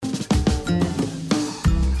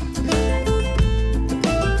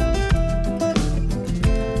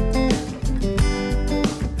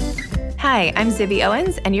Hi, I'm Zibby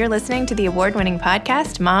Owens, and you're listening to the award-winning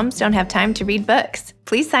podcast, Moms Don't Have Time to Read Books.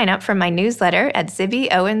 Please sign up for my newsletter at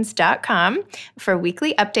zibbyowens.com for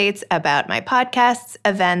weekly updates about my podcasts,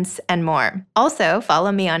 events, and more. Also,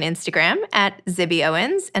 follow me on Instagram at Zibby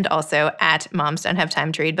Owens and also at Moms Don't Have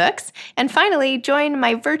Time to Read Books. And finally, join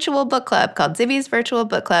my virtual book club called Zibby's Virtual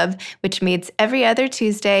Book Club, which meets every other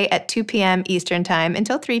Tuesday at 2 p.m. Eastern Time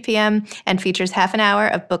until 3 p.m. and features half an hour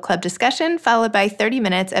of book club discussion followed by 30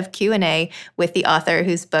 minutes of Q&A with the author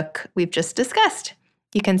whose book we've just discussed.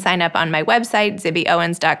 You can sign up on my website,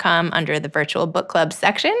 zibbyowens.com, under the Virtual Book Club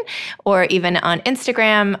section, or even on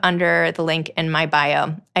Instagram under the link in my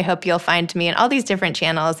bio. I hope you'll find me in all these different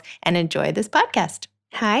channels and enjoy this podcast.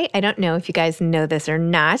 Hi, I don't know if you guys know this or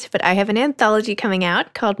not, but I have an anthology coming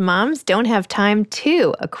out called Moms Don't Have Time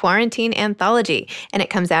To, a quarantine anthology. And it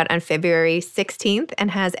comes out on February 16th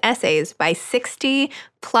and has essays by 60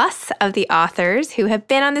 plus of the authors who have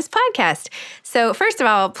been on this podcast. So first of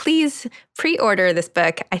all, please pre-order this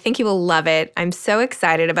book. I think you will love it. I'm so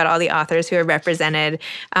excited about all the authors who are represented.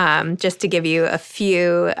 Just to give you a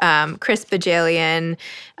few, Chris Bajalian,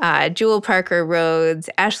 Jewel Parker Rhodes,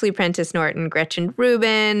 Ashley Prentice Norton, Gretchen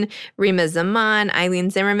Rubin, Rima Zaman,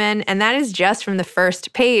 Eileen Zimmerman, and that is just from the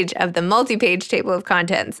first page of the multi-page table of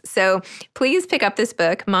contents. So please pick up this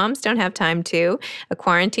book, Moms Don't Have Time To, a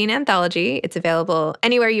quarantine anthology. It's available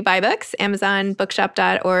anywhere you buy books, Amazon,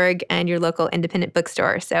 bookshop.org, and your local independent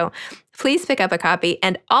bookstore. So please pick up a copy.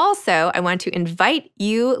 And also, I want to invite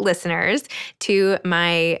you listeners to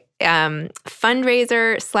my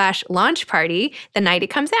fundraiser / launch party the night it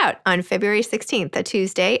comes out on February 16th, a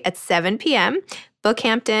Tuesday at 7 p.m.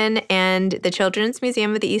 Bookhampton and the Children's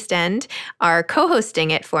Museum of the East End are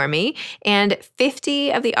co-hosting it for me, and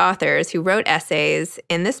 50 of the authors who wrote essays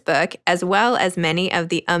in this book, as well as many of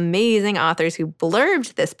the amazing authors who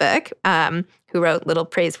blurbed this book, who wrote little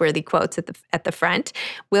praiseworthy quotes at the front,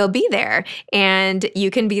 will be there, and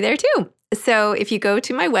you can be there too. So if you go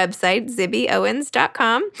to my website,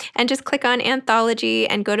 zibbyowens.com, and just click on Anthology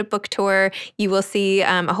and go to Book Tour, you will see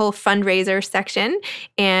a whole fundraiser section.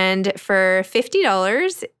 And for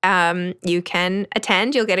 $50, you can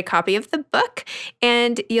attend. You'll get a copy of the book,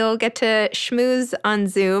 and you'll get to schmooze on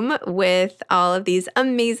Zoom with all of these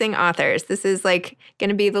amazing authors. This is like going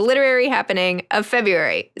to be the literary happening of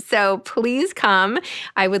February. So please come.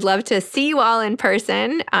 I would love to see you all in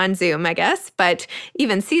person on Zoom, I guess, but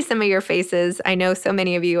even see some of your faces. I know so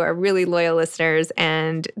many of you are really loyal listeners,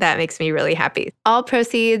 and that makes me really happy. All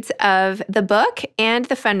proceeds of the book and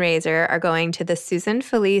the fundraiser are going to the Susan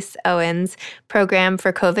Felice Owens Program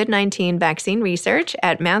for COVID-19 Vaccine Research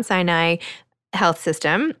at Mount Sinai Health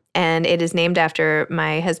System, and it is named after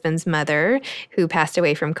my husband's mother, who passed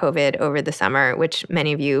away from COVID over the summer, which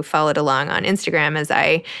many of you followed along on Instagram as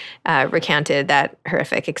I recounted that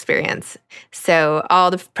horrific experience. So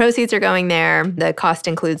all the proceeds are going there. The cost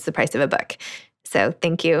includes the price of a book. So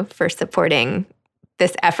thank you for supporting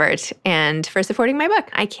this effort and for supporting my book.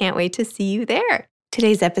 I can't wait to see you there.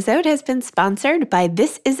 Today's episode has been sponsored by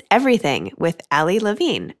This Is Everything with Allie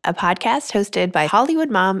Levine, a podcast hosted by Hollywood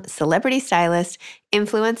mom, celebrity stylist,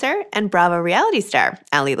 influencer, and Bravo reality star,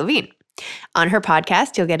 Allie Levine. On her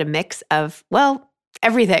podcast, you'll get a mix of, well,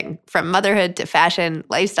 everything from motherhood to fashion,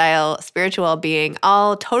 lifestyle, spiritual well-being,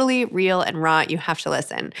 all totally real and raw. You have to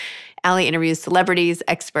listen. Allie interviews celebrities,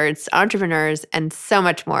 experts, entrepreneurs, and so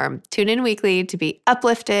much more. Tune in weekly to be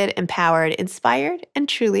uplifted, empowered, inspired, and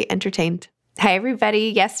truly entertained. Hi, everybody.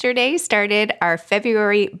 Yesterday started our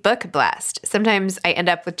February book blast. Sometimes I end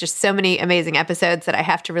up with just so many amazing episodes that I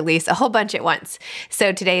have to release a whole bunch at once.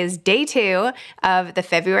 So today is day 2 of the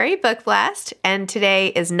February book blast, and today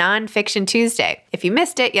is Nonfiction Tuesday. If you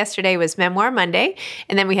missed it, yesterday was Memoir Monday,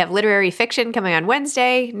 and then we have literary fiction coming on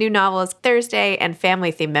Wednesday, new novels Thursday, and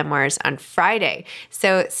family-themed memoirs on Friday.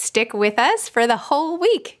 So stick with us for the whole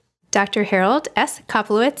week. Dr. Harold S.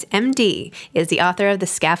 Koplewicz, MD, is the author of The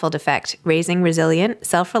Scaffold Effect, Raising Resilient,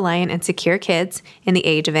 Self-Reliant, and Secure Kids in the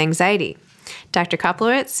Age of Anxiety. Dr.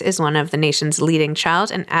 Koplewicz is one of the nation's leading child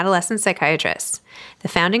and adolescent psychiatrists. The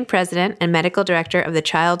founding president and medical director of the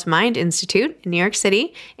Child's Mind Institute in New York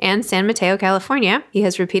City and San Mateo, California, he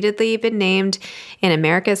has repeatedly been named in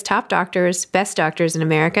America's Top Doctors, Best Doctors in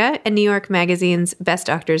America, and New York Magazine's Best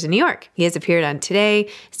Doctors in New York. He has appeared on Today,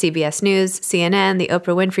 CBS News, CNN, The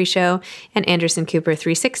Oprah Winfrey Show, and Anderson Cooper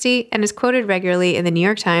 360, and is quoted regularly in the New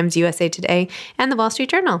York Times, USA Today, and the Wall Street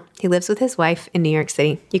Journal. He lives with his wife in New York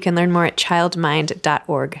City. You can learn more at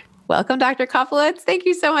childmind.org. Welcome, Dr. Koplewicz. Thank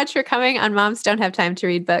you so much for coming on Moms Don't Have Time to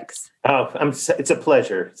Read Books. Oh, it's a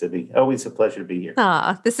pleasure, Zibby. Always a pleasure to be here.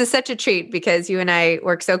 This is such a treat because you and I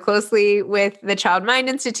work so closely with the Child Mind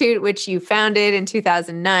Institute, which you founded in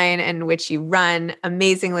 2009 and which you run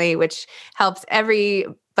amazingly, which helps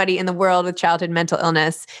everybody in the world with childhood mental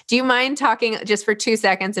illness. Do you mind talking just for 2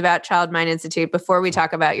 seconds about Child Mind Institute before we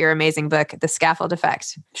talk about your amazing book, The Scaffold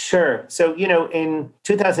Effect? Sure. So, in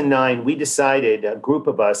 2009, we decided, a group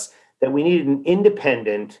of us, that we needed an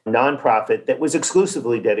independent nonprofit that was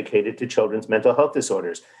exclusively dedicated to children's mental health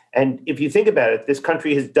disorders. And if you think about it, this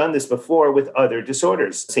country has done this before with other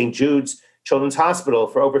disorders. St. Jude's Children's Hospital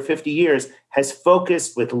for over 50 years has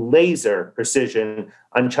focused with laser precision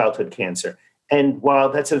on childhood cancer. And while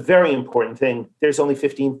that's a very important thing, there's only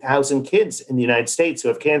 15,000 kids in the United States who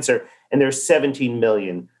have cancer, and there's 17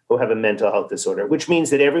 million who have a mental health disorder, which means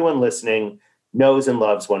that everyone listening knows and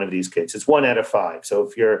loves one of these kids. It's 1 out of 5. So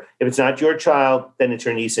if it's not your child, then it's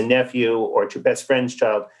your niece and nephew, or it's your best friend's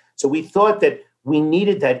child. So we thought that we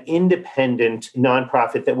needed that independent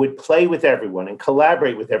nonprofit that would play with everyone and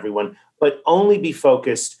collaborate with everyone, but only be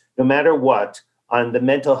focused, no matter what, on the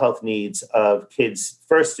mental health needs of kids,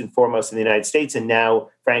 first and foremost in the United States, and now,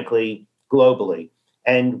 frankly, globally.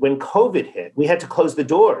 And when COVID hit, we had to close the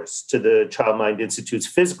doors to the Child Mind Institute's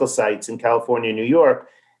physical sites in California and New York.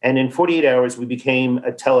 And in 48 hours, we became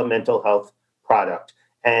a telemental health product.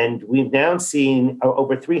 And we've now seen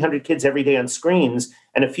over 300 kids every day on screens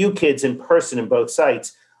and a few kids in person in both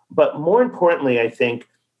sites. But more importantly, I think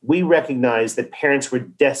we recognize that parents were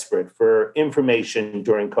desperate for information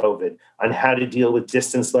during COVID on how to deal with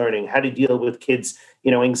distance learning, how to deal with kids,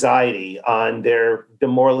 anxiety, on their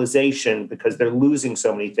demoralization because they're losing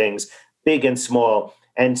so many things, big and small.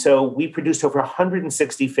 And so we produced over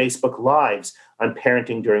 160 Facebook Lives on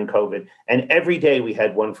parenting during COVID. And every day we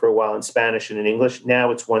had one for a while in Spanish and in English.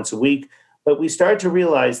 Now it's once a week. But we started to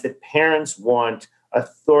realize that parents want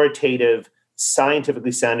authoritative,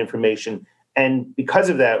 scientifically sound information. And because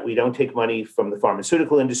of that, we don't take money from the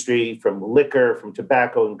pharmaceutical industry, from liquor, from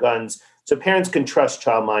tobacco and guns. So parents can trust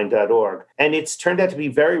childmind.org. And it's turned out to be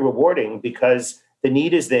very rewarding because the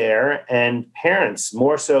need is there, and parents,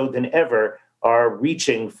 more so than ever, are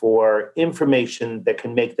reaching for information that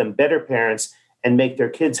can make them better parents and make their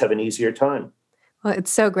kids have an easier time. Well,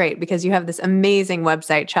 it's so great because you have this amazing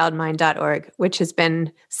website, childmind.org, which has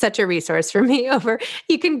been such a resource for me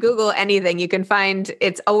you can Google anything. You can find,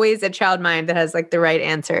 it's always a Child Mind that has the right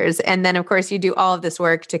answers. And then of course you do all of this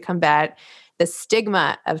work to combat the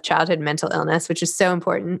stigma of childhood mental illness, which is so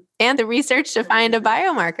important, and the research to find a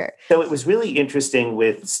biomarker. So it was really interesting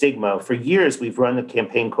with stigma. For years, we've run a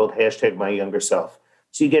campaign called #MyYoungerSelf.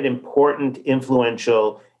 So you get important,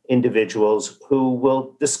 influential individuals who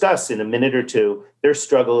will discuss in a minute or two their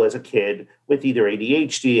struggle as a kid with either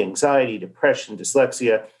ADHD, anxiety, depression,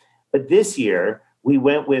 dyslexia. But this year, we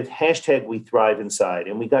went with #WeThriveInside,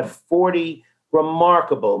 and we got 40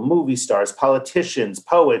 remarkable movie stars, politicians,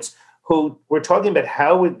 poets, who were talking about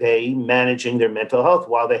how were they managing their mental health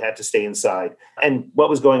while they had to stay inside and what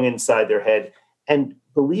was going inside their head. And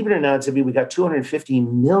believe it or not, Zibby, we got 250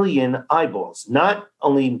 million eyeballs, not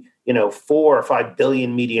only 4 or 5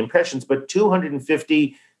 billion media impressions, but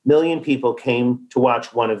 250 million people came to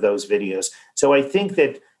watch one of those videos. So I think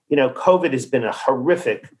that, COVID has been a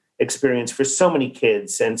horrific experience for so many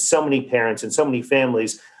kids and so many parents and so many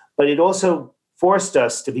families, but it also forced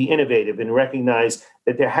us to be innovative and recognize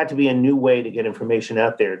that there had to be a new way to get information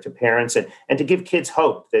out there to parents and to give kids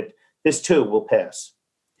hope that this too will pass.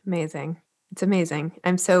 Amazing. It's amazing.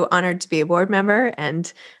 I'm so honored to be a board member,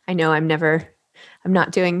 and I know I'm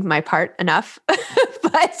not doing my part enough,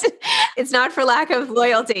 but it's not for lack of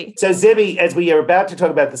loyalty. So Zibby, as we are about to talk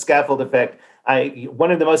about the scaffold effect, one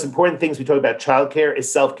of the most important things we talk about childcare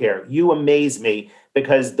is self-care. You amaze me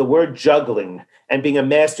because the word juggling and being a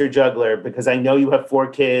master juggler, because I know you have 4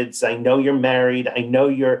 kids, I know you're married, I know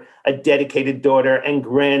you're a dedicated daughter and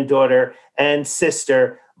granddaughter and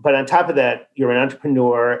sister, but on top of that, you're an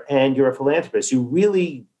entrepreneur and you're a philanthropist. You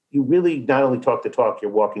really not only talk the talk,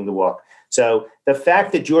 you're walking the walk. So the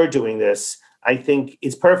fact that you're doing this, I think,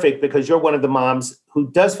 is perfect because you're one of the moms who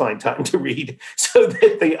does find time to read, so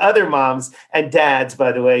that the other moms and dads,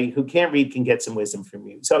 by the way, who can't read can get some wisdom from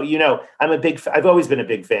you. So, I've always been a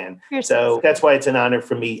big fan. So that's why it's an honor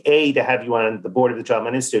for me, to have you on the board of the Child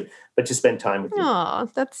Mind Institute, but to spend time with you. Oh,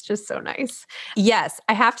 that's just so nice. Yes,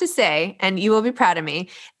 I have to say, and you will be proud of me,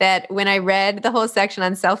 that when I read the whole section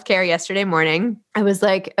on self-care yesterday morning, I was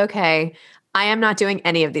like, okay, I am not doing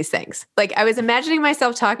any of these things. I was imagining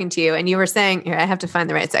myself talking to you and you were saying, here, I have to find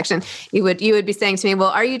the right section. You would be saying to me, well,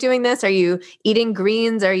 are you doing this? Are you eating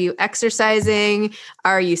greens? Are you exercising?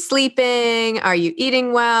 Are you sleeping? Are you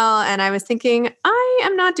eating well? And I was thinking, I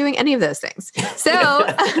am not doing any of those things. So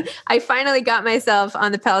I finally got myself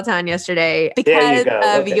on the Peloton yesterday because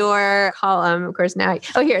of your column. Of course, now,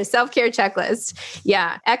 here, self-care checklist.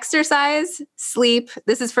 Yeah. Exercise, sleep.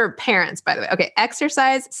 This is for parents, by the way. Okay.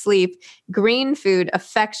 Exercise, sleep, green food,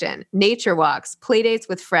 affection, nature walks, play dates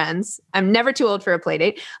with friends. I'm never too old for a play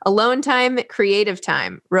date. Alone time, creative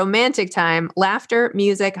time, romantic time, laughter,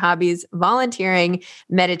 music, hobbies, volunteering,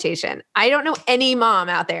 meditation. I don't know any mom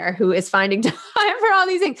out there who is finding time for all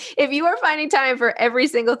these things. If you are finding time for every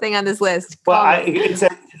single thing on this list,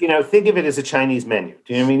 think of it as a Chinese menu.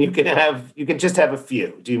 Do you know what I mean? You can just have a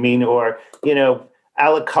few. Do you mean, or, a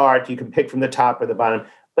la carte, you can pick from the top or the bottom.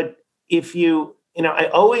 But if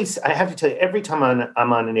I have to tell you, every time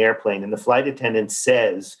I'm on an airplane and the flight attendant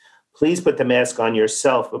says, please put the mask on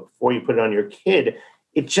yourself before you put it on your kid,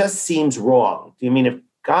 it just seems wrong. Do you mean, if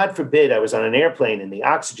God forbid I was on an airplane and the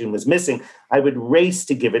oxygen was missing, I would race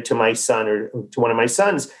to give it to my son or to one of my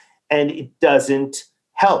sons. And it doesn't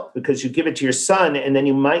help, because you give it to your son and then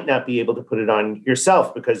you might not be able to put it on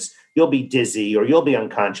yourself because you'll be dizzy or you'll be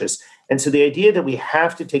unconscious. And so the idea that we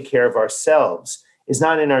have to take care of ourselves is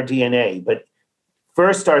not in our DNA, but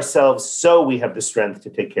first ourselves so we have the strength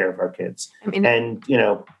to take care of our kids.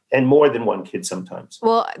 And more than one kid sometimes.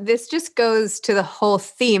 Well, this just goes to the whole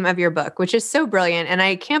theme of your book, which is so brilliant. And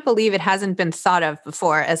I can't believe it hasn't been thought of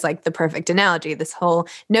before as like the perfect analogy, this whole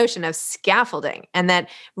notion of scaffolding, and that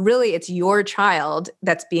really it's your child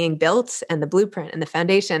that's being built and the blueprint and the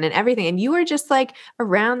foundation and everything. And you are just like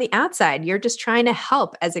around the outside. You're just trying to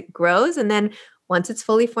help as it grows. And then once it's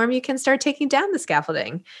fully formed, you can start taking down the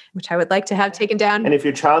scaffolding, which I would like to have taken down. And if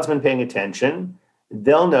your child's been paying attention,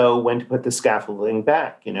 they'll know when to put the scaffolding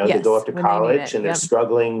back. They go off to college and they're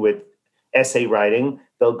struggling with essay writing.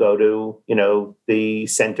 They'll go to, the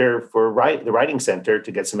center for the writing center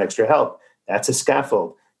to get some extra help. That's a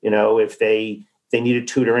scaffold. If they need a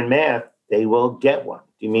tutor in math, they will get one.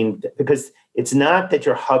 You mean, because it's not that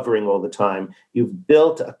you're hovering all the time. You've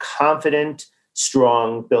built a confident,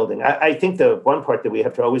 strong building. I think the one part that we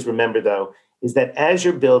have to always remember, though, is that as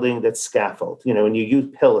you're building that scaffold, and you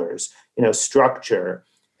use pillars, structure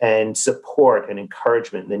and support and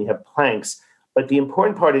encouragement, and then you have planks. But the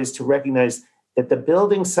important part is to recognize that the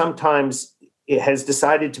building sometimes it has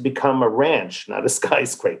decided to become a ranch, not a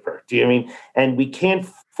skyscraper. Do you know what I mean? And we can't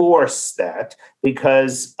force that,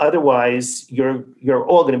 because otherwise you're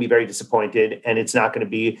all going to be very disappointed, and it's not going to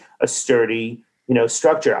be a sturdy,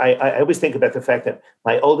 structure. I always think about the fact that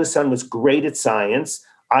my oldest son was great at science.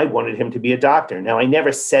 I wanted him to be a doctor. Now, I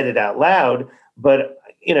never said it out loud, but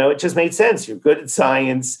it just made sense. You're good at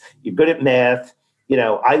science. You're good at math.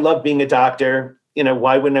 I love being a doctor.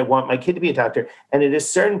 Why wouldn't I want my kid to be a doctor? And at a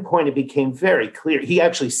certain point, it became very clear. He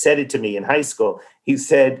actually said it to me in high school. He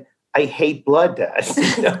said, I hate blood, Dad.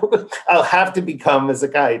 I'll have to become a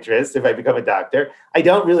psychiatrist if I become a doctor. I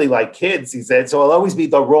don't really like kids, he said, so I'll always be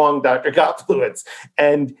the wrong Dr. Koplewicz.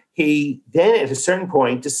 And he then at a certain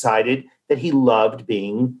point decided that he loved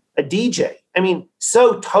being a DJ. I mean,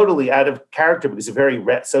 so totally out of character, because he's a very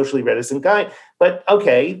socially reticent guy. But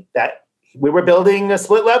okay, that we were building a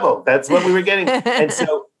split level. That's what we were getting. And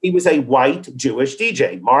so he was a white Jewish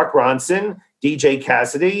DJ, Mark Ronson, DJ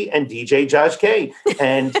Cassidy, and DJ Josh K.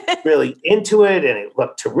 And really into it. And it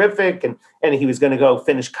looked terrific. And he was going to go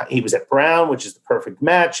finish. He was at Brown, which is the perfect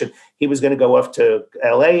match. And he was going to go off to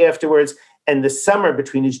LA afterwards. And the summer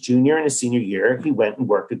between his junior and his senior year, he went and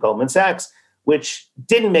worked at Goldman Sachs, which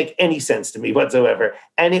didn't make any sense to me whatsoever.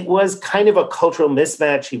 And it was kind of a cultural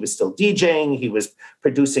mismatch. He was still DJing. He was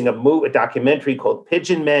producing a documentary called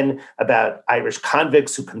Pigeon Men about Irish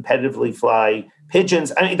convicts who competitively fly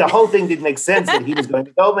pigeons. I mean, the whole thing didn't make sense that he was going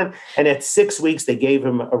to Goldman. And at 6 weeks, they gave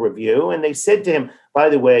him a review. And they said to him, by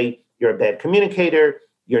the way, you're a bad communicator.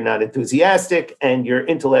 You're not enthusiastic, and you're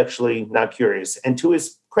intellectually not curious. And to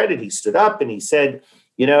his credit, he stood up and he said,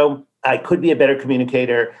 I could be a better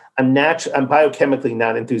communicator. I'm biochemically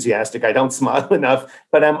not enthusiastic. I don't smile enough,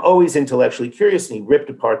 but I'm always intellectually curious. And he ripped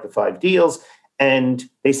apart the 5 deals. And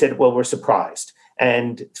they said, well, we're surprised.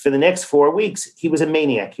 And for the next 4 weeks, he was a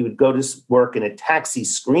maniac. He would go to work in a taxi,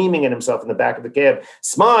 screaming at himself in the back of the cab,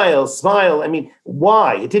 smile, smile. I mean,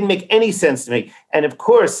 why? It didn't make any sense to me. And of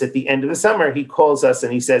course, at the end of the summer, he calls us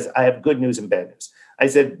and he says, I have good news and bad news. I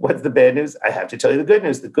said, what's the bad news? I have to tell you the good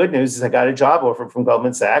news. The good news is I got a job offer from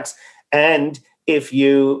Goldman Sachs. And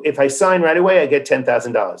if I sign right away, I get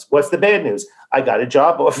 $10,000. What's the bad news? I got a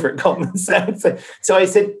job offer at Goldman Sachs. So I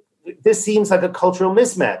said, this seems like a cultural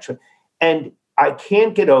mismatch. And I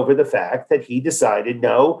can't get over the fact that he decided,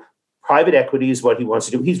 no, private equity is what he wants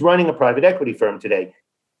to do. He's running a private equity firm today.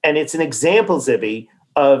 And it's an example, Zibby,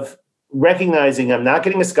 of recognizing I'm not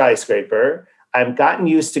getting a skyscraper. I've gotten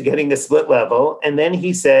used to getting a split level. And then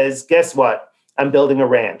he says, guess what? I'm building a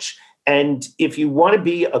ranch. And if you want to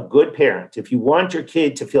be a good parent, if you want your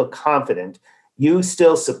kid to feel confident, you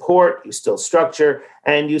still support, you still structure,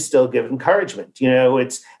 and you still give encouragement.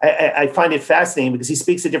 I find it fascinating because he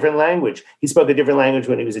speaks a different language. He spoke a different language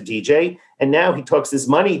when he was a DJ, and now he talks this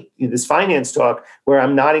finance talk where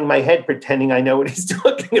I'm nodding my head pretending I know what he's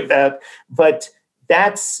talking about. But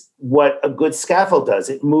that's what a good scaffold does.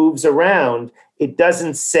 It moves around. It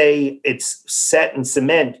doesn't say it's set in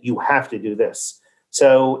cement. You have to do this.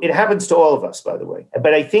 So it happens to all of us, by the way.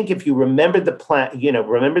 But I think if you remember the plan,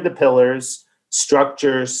 remember the pillars,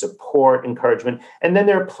 structure, support, encouragement, and then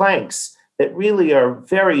there are planks that really are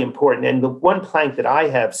very important. And the one plank that I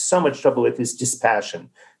have so much trouble with is dispassion.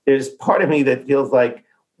 There's part of me that feels like,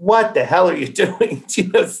 what the hell are you doing?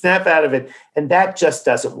 Snap out of it. And that just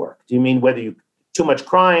doesn't work. Do you mean whether you too much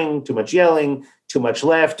crying, too much yelling, too much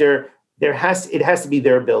laughter? It has to be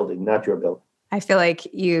their building, not your building. I feel like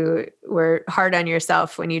you were hard on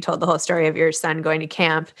yourself when you told the whole story of your son going to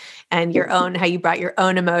camp and how you brought your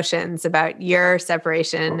own emotions about your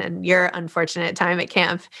separation and your unfortunate time at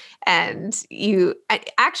camp. And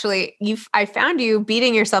I found you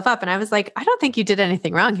beating yourself up. And I was like, I don't think you did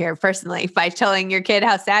anything wrong here personally by telling your kid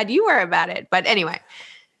how sad you were about it. But anyway.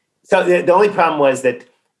 So the only problem was that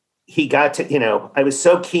he got to, I was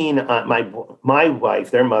so keen on my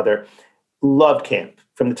wife, their mother, loved camp.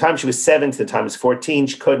 From the time she was 7 to the time she was 14,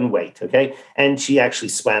 she couldn't wait, okay? And she actually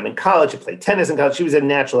swam in college, she played tennis in college. She was a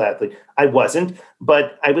natural athlete. I wasn't,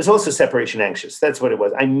 but I was also separation anxious. That's what it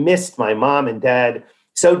was. I missed my mom and dad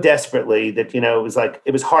so desperately that,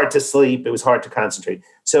 it was hard to sleep. It was hard to concentrate.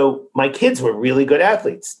 So my kids were really good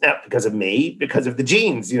athletes. Now, because of me, because of the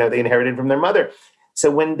genes, they inherited from their mother.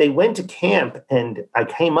 So when they went to camp and I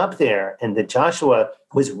came up there and that Joshua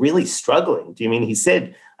was really struggling, he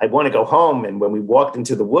said, I want to go home. And when we walked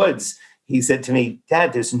into the woods, he said to me,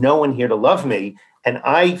 Dad, there's no one here to love me. And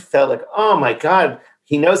I felt like, oh my God,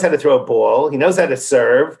 he knows how to throw a ball. He knows how to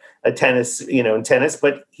serve in tennis,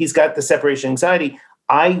 but he's got the separation anxiety.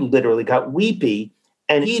 I literally got weepy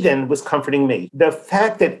and he then was comforting me. The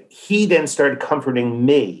fact that he then started comforting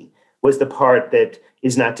me was the part that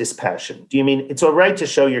is not dispassion. Do you mean it's all right to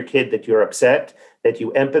show your kid that you're upset, that you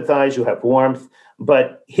empathize, you have warmth,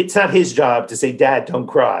 but it's not his job to say, Dad, don't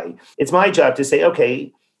cry. It's my job to say,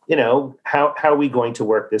 okay, how are we going to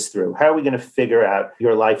work this through? How are we going to figure out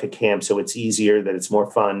your life at camp so it's easier, that it's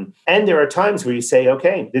more fun? And there are times where you say,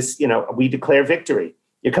 okay, this, we declare victory.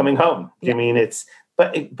 You're coming home. Yeah.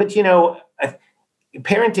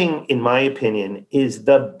 Parenting, in my opinion, is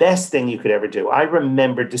the best thing you could ever do. I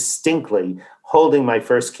remember distinctly holding my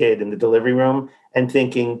first kid in the delivery room and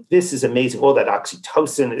thinking, this is amazing. All that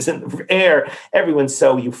oxytocin is in the air. Everyone's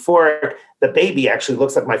so euphoric. The baby actually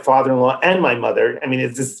looks like my father-in-law and my mother.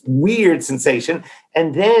 It's this weird sensation.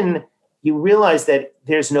 And then you realize that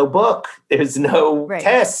there's no book, there's no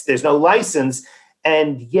test, there's no license.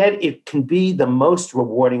 And yet it can be the most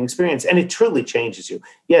rewarding experience. And it truly changes you.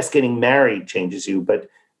 Yes, getting married changes you, but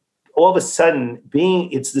all of a sudden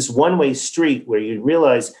it's this one-way street where you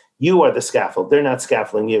realize you are the scaffold. They're not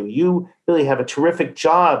scaffolding you. You really have a terrific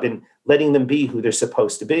job in letting them be who they're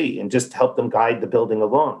supposed to be and just help them guide the building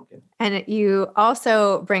along. And you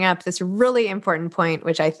also bring up this really important point,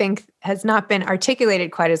 which I think has not been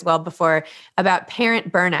articulated quite as well before, about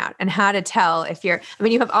parent burnout and how to tell if you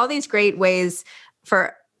have all these great ways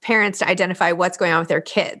for parents to identify what's going on with their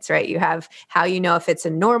kids, right? You have how if it's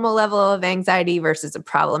a normal level of anxiety versus a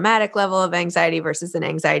problematic level of anxiety versus an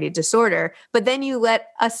anxiety disorder. But then you let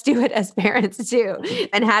us do it as parents too,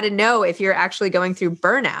 and how to know if you're actually going through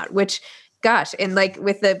burnout, which, gosh, and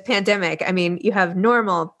with the pandemic, you have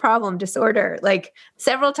normal, problem, disorder.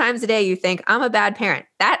 Several times a day, you think, I'm a bad parent.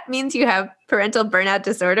 That means you have parental burnout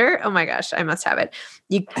disorder. Oh my gosh, I must have it.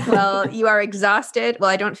 You are exhausted. Well,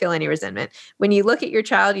 I don't feel any resentment. When you look at your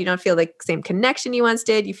child, you don't feel the same connection you once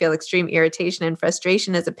did. You feel extreme irritation and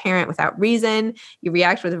frustration as a parent without reason. You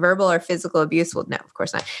react with verbal or physical abuse. Well, no, of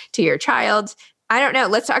course not, to your child. I don't know.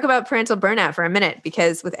 Let's talk about parental burnout for a minute,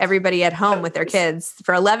 because with everybody at home with their kids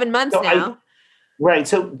for 11 months now. Right.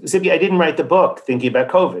 So, Zibby, I didn't write the book thinking about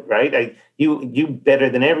COVID, right? You better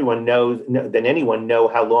than anyone know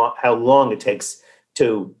how long it takes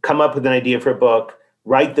to come up with an idea for a book,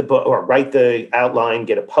 write the book or write the outline,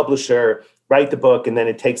 get a publisher, write the book, and then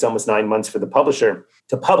it takes almost 9 months for the publisher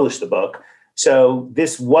to publish the book. So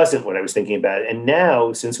this wasn't what I was thinking about. And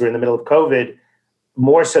now, since we're in the middle of COVID,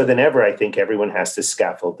 more so than ever, I think everyone has to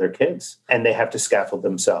scaffold their kids and they have to scaffold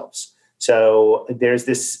themselves. So there's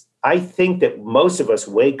this I think that most of us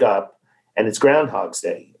wake up and it's Groundhog's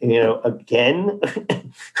Day, again,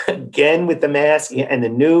 again with the mask, and the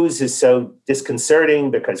news is so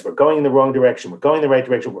disconcerting because we're going in the wrong direction. We're going in the right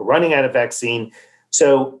direction. We're running out of vaccine.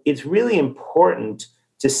 So it's really important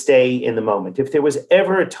to stay in the moment. If there was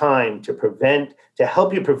ever a time to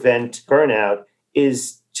help you prevent burnout,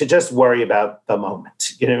 is to just worry about the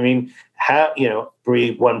moment. You know what I mean?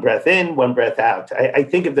 Breathe one breath in, one breath out. I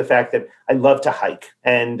think of the fact that I love to hike,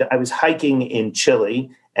 and I was hiking in Chile,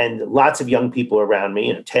 and lots of young people around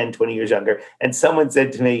me, 10, 20 years younger. And someone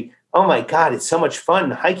said to me, "Oh my God, it's so much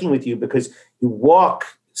fun hiking with you because you walk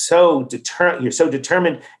you're so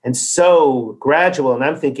determined and so gradual." And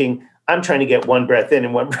I'm thinking, I'm trying to get one breath in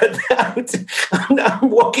and one breath out. I'm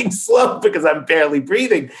walking slow because I'm barely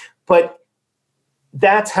breathing. But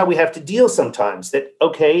that's how we have to deal sometimes. That,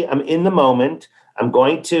 okay, I'm in the moment. I'm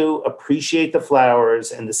going to appreciate the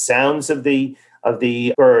flowers and the sounds of the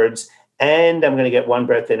birds. And I'm going to get one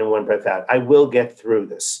breath in and one breath out. I will get through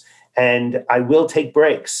this. And I will take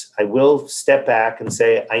breaks. I will step back and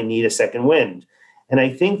say, I need a second wind. And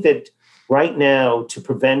I think that right now, to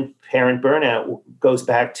prevent parent burnout goes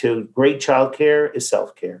back to great childcare is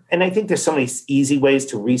self-care. And I think there's so many easy ways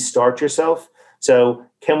to restart yourself. So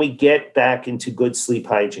can we get back into good sleep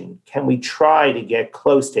hygiene? Can we try to get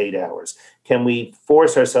close to 8 hours? Can we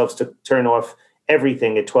force ourselves to turn off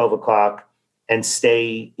everything at 12 o'clock and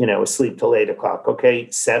stay, asleep till 8 o'clock? Okay,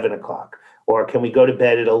 7 o'clock. Or can we go to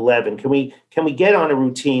bed at 11? Can we get on a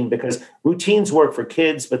routine? Because routines work for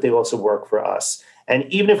kids, but they also work for us. And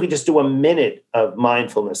even if we just do a minute of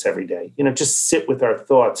mindfulness every day, just sit with our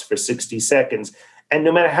thoughts for 60 seconds. And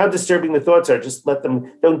no matter how disturbing the thoughts are, just let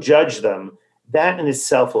them, don't judge them. That in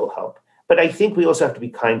itself will help. But I think we also have to be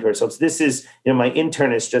kind to ourselves. This is, my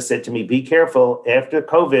internist just said to me, be careful. After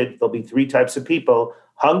COVID, there'll be 3 types of people: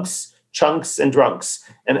 hunks, chunks, and drunks.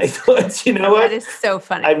 And I thought, you know what? That is so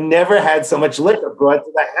funny. I've never had so much liquor brought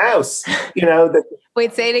to the house.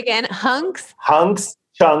 Wait, say it again. Hunks,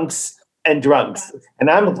 chunks, and drunks. And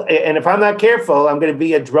if I'm not careful, I'm going to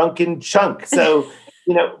be a drunken chunk. So,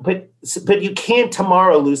 but you can't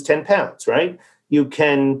tomorrow lose 10 pounds, right? You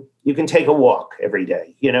can take a walk every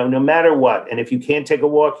day, no matter what. And if you can't take a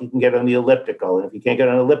walk, you can get on the elliptical. And if you can't get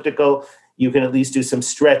on an elliptical, you can at least do some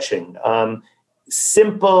stretching.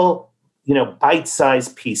 Simple,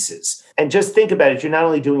 bite-sized pieces. And just think about it. You're not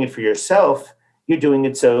only doing it for yourself, you're doing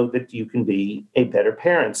it so that you can be a better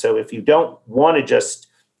parent. So if you don't want to just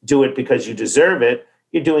do it because you deserve it,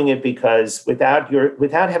 you're doing it because without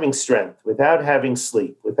having strength, without having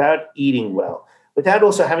sleep, without eating well, without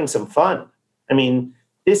also having some fun. I mean,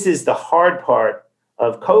 this is the hard part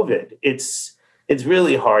of COVID. It's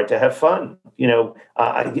really hard to have fun,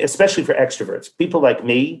 especially for extroverts. People like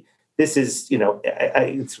me, this is,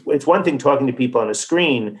 it's one thing talking to people on a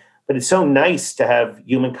screen, but it's so nice to have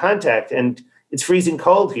human contact. And it's freezing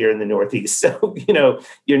cold here in the Northeast. So,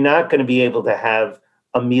 you're not going to be able to have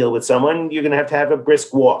a meal with someone. You're going to have a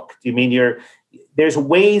brisk walk. Do you mean there's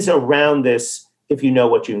ways around this if you know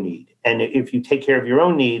what you need. And if you take care of your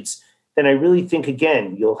own needs, then I really think,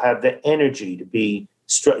 again, you'll have the energy to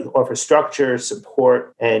offer structure,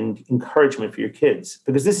 support, and encouragement for your kids.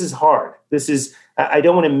 Because this is hard. I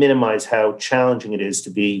don't want to minimize how challenging it is to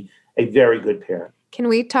be a very good parent. Can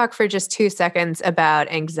we talk for just 2 seconds about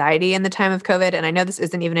anxiety in the time of COVID? And I know this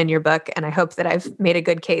isn't even in your book, and I hope that I've made a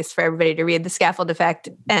good case for everybody to read The Scaffold Effect.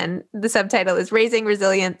 And the subtitle is Raising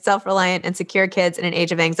Resilient, Self-Reliant, and Secure Kids in an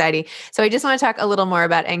Age of Anxiety. So I just want to talk a little more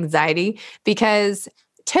about anxiety, because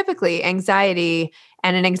typically anxiety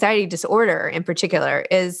and an anxiety disorder in particular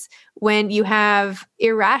is when you have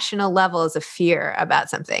irrational levels of fear about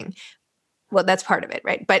something. Well, that's part of it,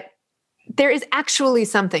 right? But there is actually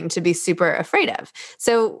something to be super afraid of.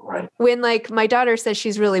 So when my daughter says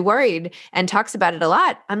she's really worried and talks about it a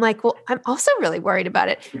lot, I'm like, well, I'm also really worried about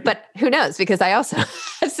it. But who knows? Because I also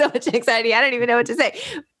have so much anxiety, I don't even know what to say.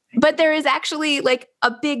 But there is actually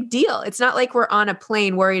a big deal. It's not like we're on a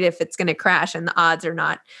plane worried if it's going to crash and the odds are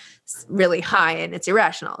not really high and it's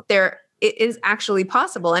irrational. It is actually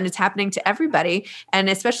possible, and it's happening to everybody. And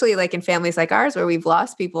especially in families like ours where we've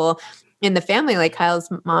lost people in the family, like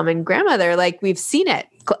Kyle's mom and grandmother, we've seen it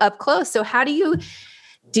up close. So how do you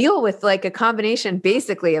deal with a combination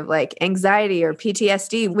basically of anxiety or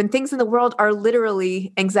PTSD when things in the world are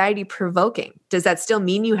literally anxiety provoking? Does that still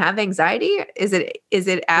mean you have anxiety? Is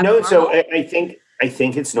it abnormal? No, so I think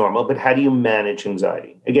it's normal, but how do you manage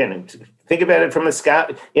anxiety? Again, think about it from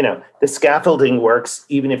the scaffolding works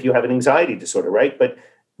even if you have an anxiety disorder, right? But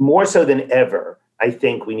more so than ever, I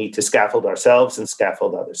think we need to scaffold ourselves and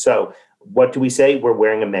scaffold others. So what do we say? We're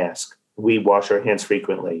wearing a mask. We wash our hands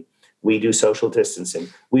frequently. We do social distancing.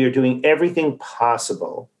 We are doing everything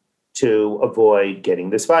possible to avoid getting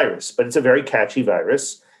this virus. But it's a very catchy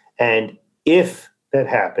virus. And if that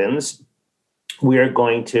happens,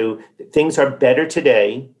 things are better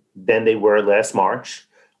today than they were last March.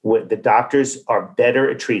 The doctors are better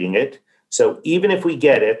at treating it. So even if we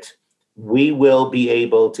get it, we will be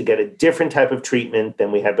able to get a different type of treatment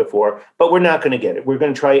than we had before, but we're not going to get it. We're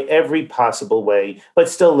going to try every possible way, but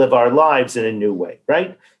still live our lives in a new way,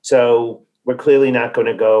 right? So we're clearly not going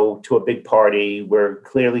to go to a big party. We're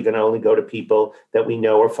clearly going to only go to people that we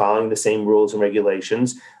know are following the same rules and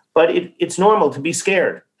regulations. But it's normal to be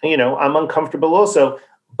scared. I'm uncomfortable also,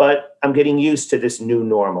 but I'm getting used to this new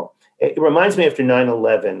normal. It reminds me after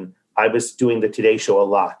 9/11, I was doing the Today Show a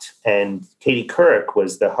lot, and Katie Couric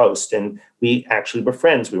was the host, and we actually were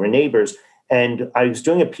friends. We were neighbors, and I was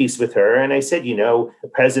doing a piece with her, and I said, the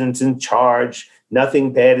president's in charge.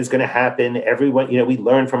 Nothing bad is going to happen. Everyone, we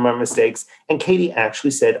learn from our mistakes. And Katie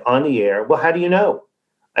actually said on the air, well, how do you know?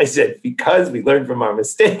 I said, because we learned from our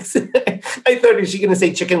mistakes. I thought, is she going to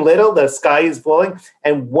say Chicken Little, the sky is falling?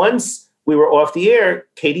 And once we were off the air,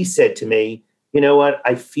 Katie said to me, you know what?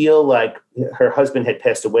 I feel like her husband had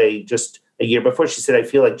passed away just a year before. She said, I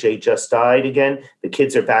feel like Jay just died again. The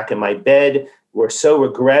kids are back in my bed. We're so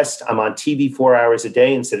regressed. I'm on TV 4 hours a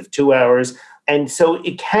day instead of 2 hours. And so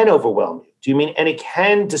it can overwhelm you. Do you mean? And it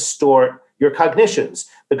can distort your cognitions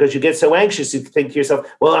because you get so anxious. You think to yourself,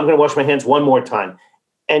 well, I'm going to wash my hands one more time.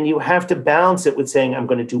 And you have to balance it with saying, I'm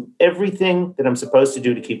going to do everything that I'm supposed to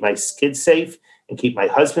do to keep my kids safe and keep my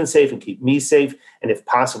husband safe and keep me safe. And if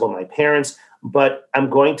possible, my parents. But I'm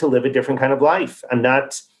going to live a different kind of life. I'm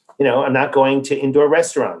not going to indoor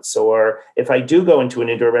restaurants. Or if I do go into an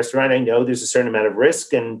indoor restaurant, I know there's a certain amount of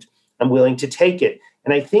risk and I'm willing to take it.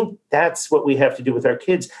 And I think that's what we have to do with our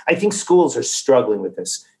kids. I think schools are struggling with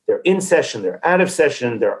this. They're in session, they're out of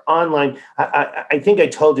session, they're online. I think I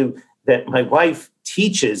told you that my wife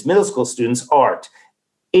teaches middle school students art.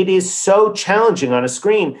 It is so challenging on a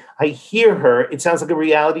screen. I hear her. It sounds like a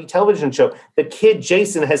reality television show. The kid,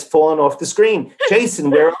 Jason, has fallen off the screen. Jason,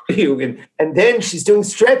 where are you? And then she's doing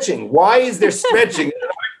stretching. Why is there stretching in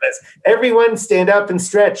art class? Everyone stand up and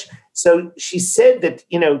stretch. So she said that,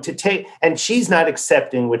 and she's not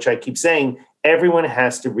accepting, which I keep saying, everyone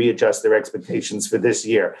has to readjust their expectations for this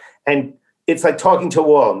year. And it's like talking to a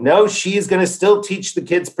wall. No, she's going to still teach the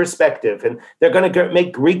kids perspective, and they're going to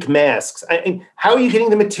make Greek masks. How are you getting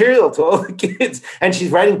the material to all the kids? And she's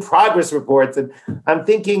writing progress reports. And I'm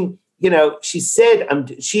thinking, she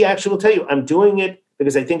said, she actually will tell you, I'm doing it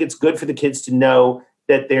because I think it's good for the kids to know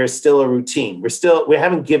that there's still a routine. We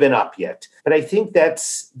haven't given up yet. But I think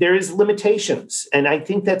there is limitations. And I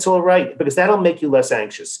think that's all right, because that'll make you less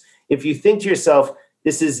anxious. If you think to yourself,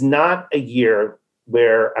 this is not a year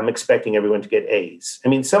where I'm expecting everyone to get A's. I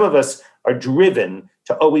mean, some of us are driven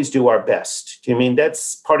to always do our best. I mean,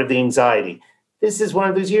 that's part of the anxiety. This is one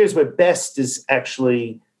of those years where best is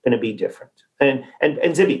actually going to be different. And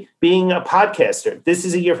Zibby, being a podcaster, this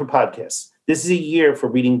is a year for podcasts. This is a year for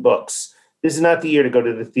reading books. This is not the year to go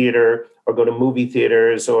to the theater or go to movie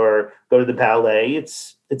theaters or go to the ballet.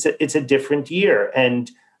 It's a different year. And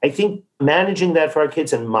I think managing that for our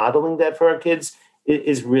kids and modeling that for our kids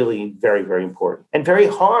is really very, very important and very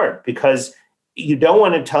hard, because you don't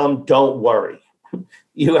want to tell them, don't worry.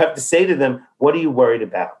 You have to say to them, what are you worried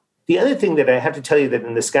about? The other thing that I have to tell you that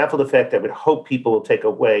in the scaffold effect, I would hope people will take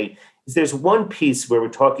away is there's one piece where we're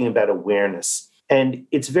talking about awareness. And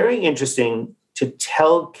it's very interesting to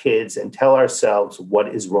tell kids and tell ourselves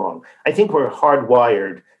what is wrong. I think we're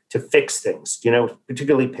hardwired to fix things,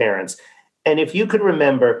 particularly parents. And if you could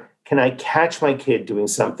remember, can I catch my kid doing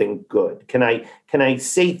something good? Can I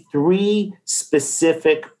say 3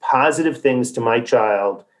 specific positive things to my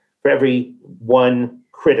child for every one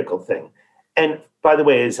critical thing? And by the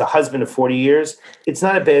way, as a husband of 40 years, it's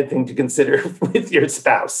not a bad thing to consider with your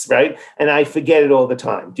spouse, right? And I forget it all the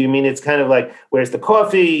time. Do you mean it's kind of like, where's the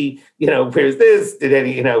coffee? Where's this?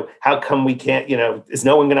 How come we can't, is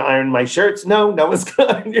no one going to iron my shirts? No one's going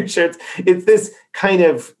to iron your shirts. It's this kind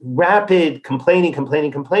of rapid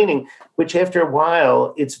complaining, which after a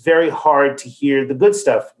while, it's very hard to hear the good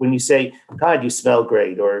stuff when you say, God, you smell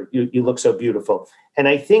great, or you look so beautiful. And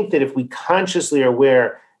I think that if we consciously are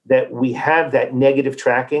aware that we have that negative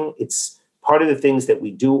tracking, it's part of the things that we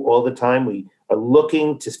do all the time. We are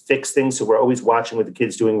looking to fix things, so we're always watching what the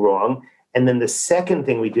kid's doing wrong. And then the second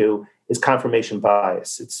thing we do is confirmation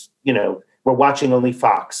bias. It's, we're watching only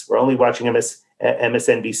Fox. We're only watching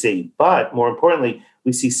MSNBC. But more importantly,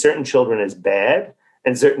 we see certain children as bad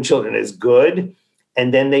and certain children as good,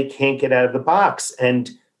 and then they can't get out of the box. And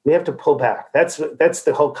We have to pull back. That's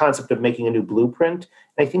the whole concept of making a new blueprint.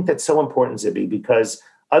 And I think that's so important, Zibby, because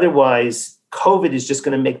otherwise COVID is just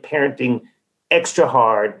going to make parenting extra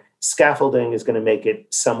hard. Scaffolding is going to make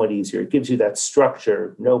it somewhat easier. It gives you that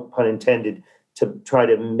structure, no pun intended, to try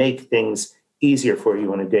to make things easier for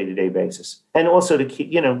you on a day-to-day basis. And also to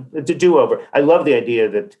keep, the do-over. I love the idea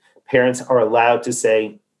that parents are allowed to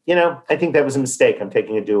say, I think that was a mistake. I'm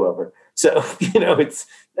taking a do-over. So,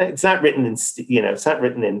 it's not written in, it's not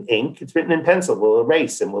written in ink. It's written in pencil. We'll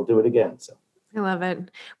erase and we'll do it again. So. I love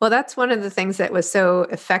it. Well, that's one of the things that was so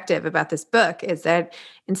effective about this book is that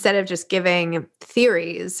instead of just giving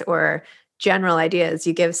theories or general ideas,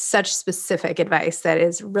 you give such specific advice that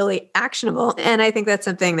is really actionable. And I think that's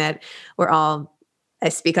something that we're all, I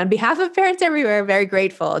speak on behalf of parents everywhere, very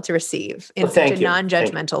grateful to receive in such a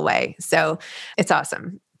non-judgmental way. So it's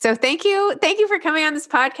awesome. So thank you. Thank you for coming on this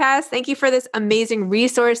podcast. Thank you for this amazing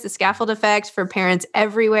resource, The Scaffold Effect, for parents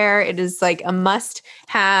everywhere. It is like a must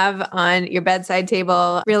have on your bedside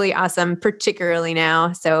table. Really awesome, particularly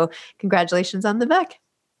now. So congratulations on the book.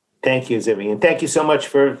 Thank you, Zibby. And thank you so much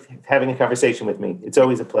for having a conversation with me. It's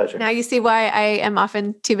always a pleasure. Now you see why I am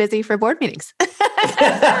often too busy for board meetings. Because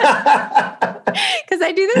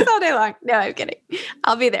I do this all day long. No, I'm kidding.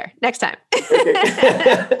 I'll be there next time.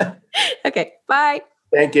 Okay. Okay, bye.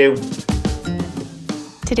 Thank you.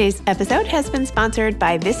 Today's episode has been sponsored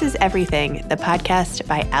by This Is Everything, the podcast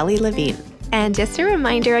by Ali Levine. And just a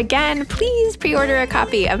reminder again, please pre-order a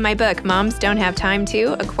copy of my book, Moms Don't Have Time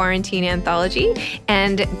To, a quarantine anthology,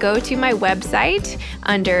 and go to my website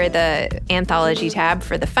under the anthology tab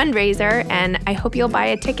for the fundraiser. And I hope you'll buy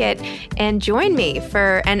a ticket and join me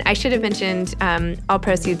and I should have mentioned all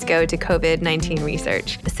proceeds go to COVID-19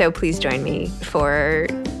 research. So please join me for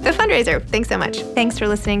the fundraiser. Thanks so much. Thanks for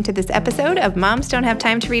listening to this episode of Moms Don't Have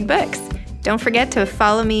Time to Read Books. Don't forget to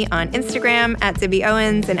follow me on Instagram at Zibby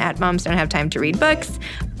Owens and at Moms Don't Have Time to Read Books.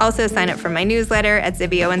 Also sign up for my newsletter at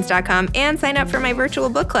zibbyowens.com and sign up for my virtual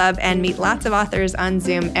book club and meet lots of authors on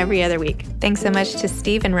Zoom every other week. Thanks so much to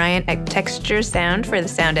Steve and Ryan at Texture Sound for the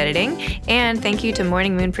sound editing. And thank you to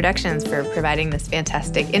Morning Moon Productions for providing this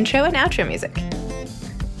fantastic intro and outro music.